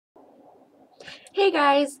Hey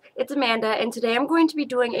guys, it's Amanda, and today I'm going to be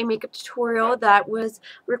doing a makeup tutorial that was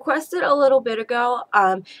requested a little bit ago.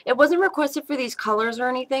 It wasn't requested for these colors or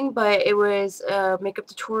anything, but it was a makeup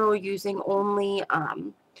tutorial using only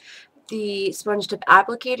the sponge tip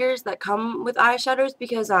applicators that come with eyeshadows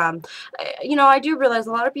because, I do realize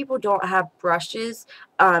a lot of people don't have brushes.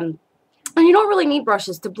 And you don't really need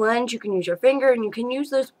brushes to blend. You can use your finger and you can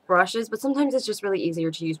use those brushes, but sometimes it's just really easier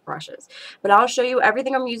to use brushes. But I'll show you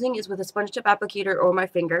everything I'm using is with a sponge tip applicator or my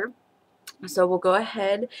finger. So we'll go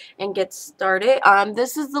ahead and get started.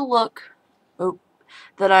 This is the look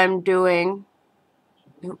that I'm doing.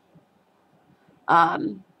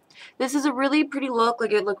 Um, this is a really pretty look.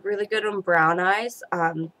 Like, it looked really good on brown eyes.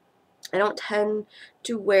 I don't tend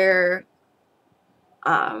to wear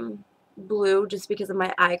blue just because of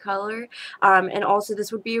my eye color, and also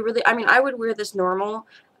this would be really, I would wear this normal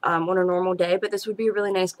on a normal day, but this would be a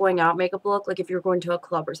really nice going out makeup look, like if you're going to a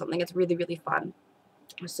club or something. It's really fun.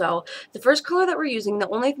 So the first color that we're using, the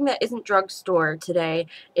only thing that isn't drugstore today,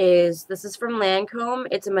 is this is from Lancome.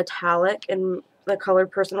 It's a metallic in the color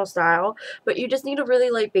Personal Style, but you just need a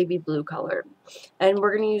really light baby blue color. And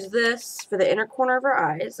we're going to use this for the inner corner of our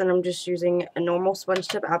eyes, and I'm just using a normal sponge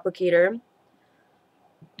tip applicator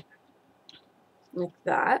like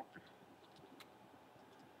that.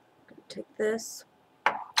 Take this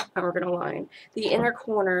and we're going to line the inner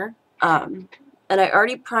corner, and I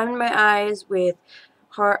already primed my eyes with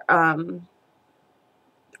Urban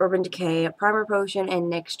Decay Primer Potion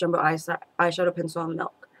and NYX Jumbo Eyeshadow Pencil and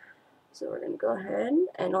Milk. So we're going to go ahead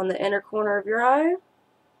and on the inner corner of your eye,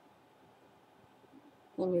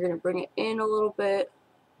 and you're going to bring it in a little bit.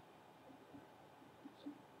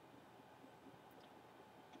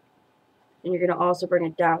 And you're going to also bring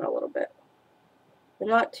it down a little bit, but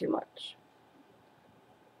not too much.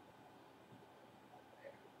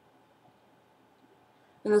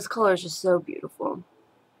 And this color is just so beautiful.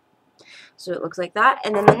 So it looks like that.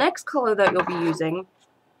 And then the next color that you'll be using,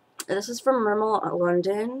 this is from Rimmel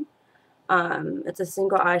London. It's a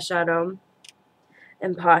single eyeshadow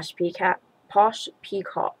in Posh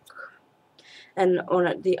Peacock. And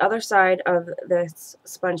on the other side of this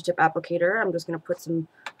sponge tip applicator, I'm just going to put some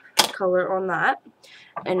color on that.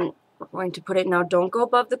 And we're going to put it, now don't go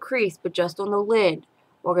above the crease, but just on the lid.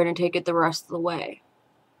 We're going to take it the rest of the way.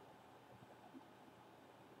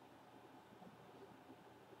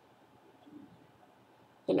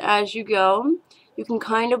 And as you go, you can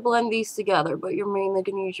kind of blend these together, but you're mainly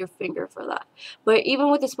going to use your finger for that. But even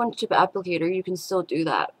with the sponge tip applicator, you can still do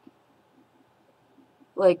that.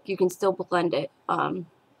 Like, you can still blend it.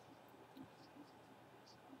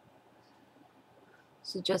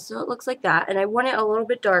 So just so it looks like that. And I want it a little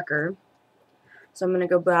bit darker, so I'm going to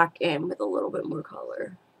go back in with a little bit more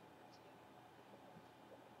color.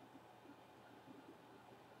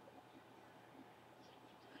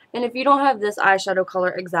 And if you don't have this eyeshadow color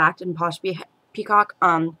exact in Posh Peacock,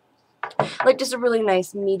 like just a really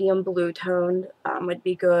nice medium blue tone would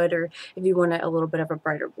be good, or if you want it a little bit of a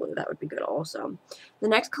brighter blue, that would be good also. The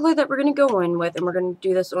next color that we're going to go in with, and we're going to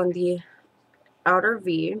do this on the outer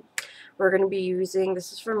V, we're going to be using,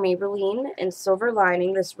 this is from Maybelline in Silver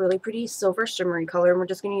Lining, this really pretty silver shimmery color, and we're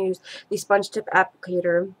just going to use the sponge tip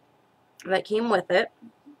applicator that came with it.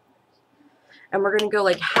 And we're going to go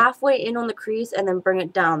like halfway in on the crease and then bring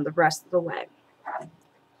it down the rest of the way.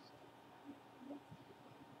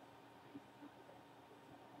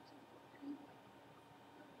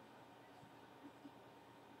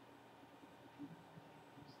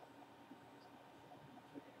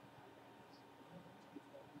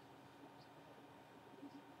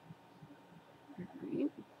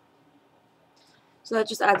 So that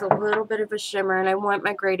just adds a little bit of a shimmer, and I want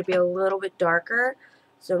my gray to be a little bit darker,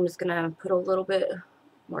 so I'm just going to put a little bit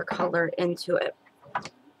more color into it.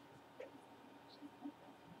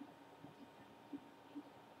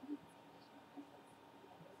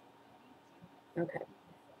 Okay.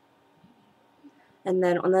 And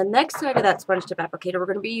then on the next side of that sponge tip applicator, we're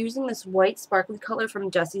going to be using this white sparkly color from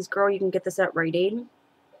Jessie's Girl. You can get this at Rite Aid.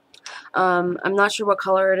 I'm not sure what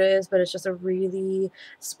color it is, but it's just a really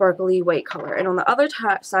sparkly white color. And on the other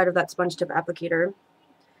side of that sponge tip applicator,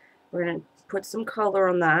 we're going to put some color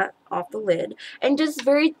on that off the lid, and just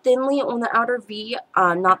very thinly on the outer V,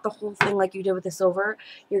 not the whole thing like you did with the silver.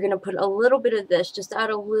 You're going to put a little bit of this just to add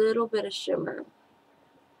a little bit of shimmer,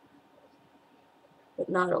 but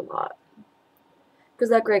not a lot, because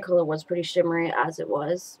that gray color was pretty shimmery as it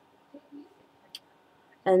was.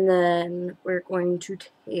 And then we're going to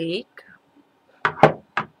take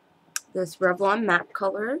this Revlon matte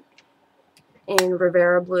color in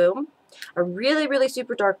Rivera Blue, a really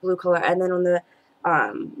super dark blue color, and then on the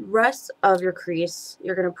rest of your crease,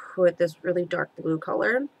 you're going to put this really dark blue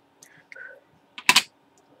color.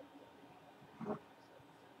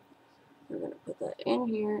 We're going to put that in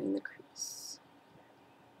here in the crease.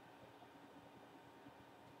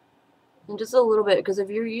 And just a little bit, because if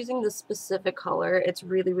you're using this specific color, it's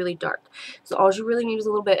really, really dark. So all you really need is a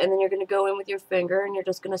little bit, and then you're going to go in with your finger, and you're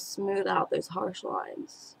just going to smooth out those harsh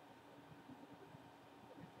lines.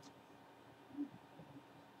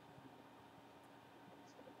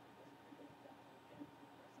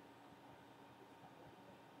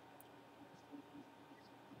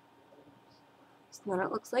 So then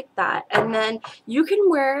it looks like that. And then you can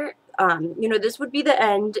wear, you know, this would be the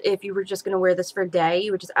end if you were just going to wear this for a day.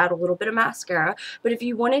 You would just add a little bit of mascara. But if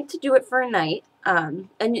you wanted to do it for a night, and,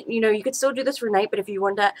 you know, you could still do this for a night, but if you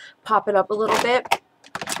wanted to pop it up a little bit,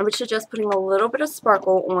 I would suggest putting a little bit of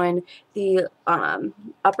sparkle on the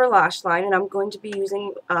upper lash line. And I'm going to be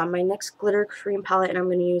using my NYX Glitter Cream Palette, and I'm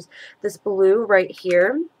going to use this blue right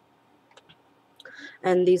here.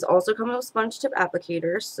 And these also come with sponge tip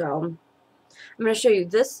applicators, so I'm going to show you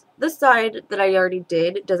this side that I already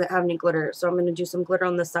did doesn't have any glitter, so I'm going to do some glitter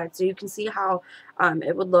on this side so you can see how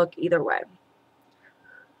it would look either way.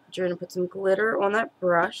 But you're going to put some glitter on that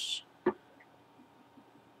brush, and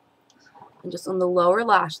just on the lower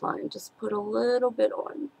lash line, just put a little bit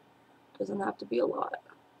on. Doesn't have to be a lot.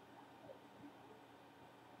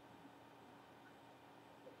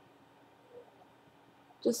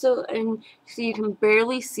 Just so, and so you can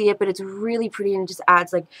barely see it, but it's really pretty, and it just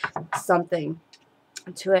adds like something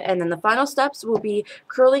to it. And then the final steps will be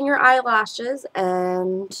curling your eyelashes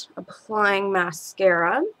and applying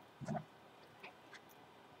mascara.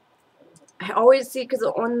 I always see, because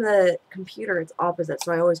on the computer it's opposite,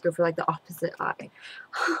 so I always go for like the opposite eye.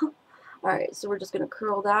 Alright, so we're just going to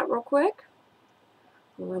curl that real quick.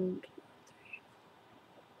 1, 2,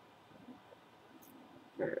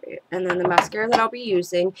 3. Alright, and then the mascara that I'll be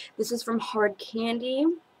using, this is from Hard Candy.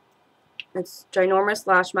 It's Ginormous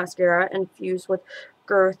Lash Mascara infused with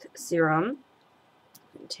Girth Serum.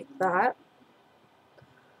 Take that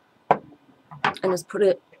and just put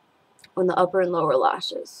it on the upper and lower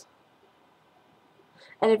lashes.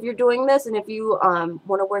 And if you're doing this, and if you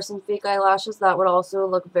want to wear some fake eyelashes, that would also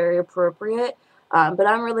look very appropriate. But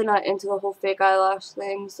I'm really not into the whole fake eyelash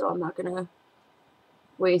thing, so I'm not going to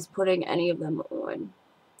waste putting any of them on.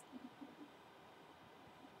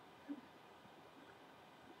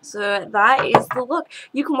 So that is the look.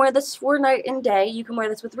 You can wear this for night and day. You can wear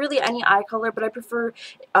this with really any eye color, but I prefer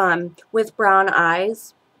with brown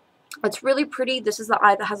eyes. It's really pretty. This is the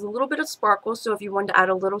eye that has a little bit of sparkle, so if you wanted to add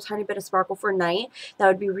a little tiny bit of sparkle for night, that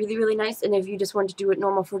would be really, really nice. And if you just wanted to do it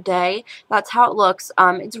normal for day, that's how it looks.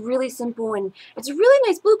 It's really simple, and it's a really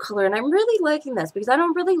nice blue color, and I'm really liking this because I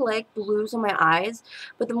don't really like blues on my eyes,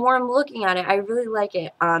 but the more I'm looking at it, I really like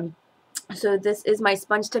it. So this is my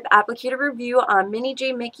sponge tip applicator review on Minnie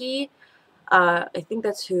J. Mickey. I think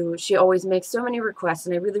that's who. She always makes so many requests,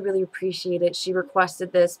 and I really, really appreciate it. She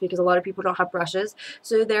requested this because a lot of people don't have brushes.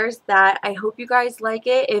 So there's that. I hope you guys like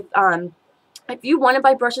it. If you want to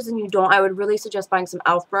buy brushes and you don't, I would really suggest buying some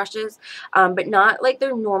e.l.f. brushes, but not like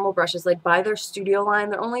their normal brushes. Like buy their studio line.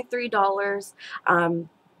 They're only $3.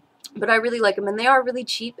 But I really like them, and they are really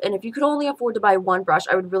cheap. And if you could only afford to buy one brush,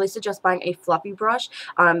 I would really suggest buying a fluffy brush,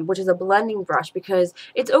 which is a blending brush, because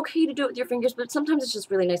it's okay to do it with your fingers, but sometimes it's just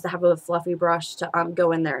really nice to have a fluffy brush to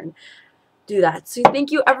go in there and do that. So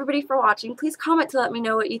thank you everybody for watching. Please comment to let me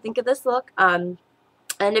know what you think of this look. And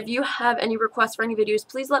if you have any requests for any videos,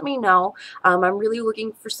 please let me know. I'm really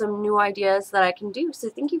looking for some new ideas that I can do. So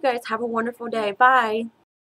thank you guys. Have a wonderful day. Bye.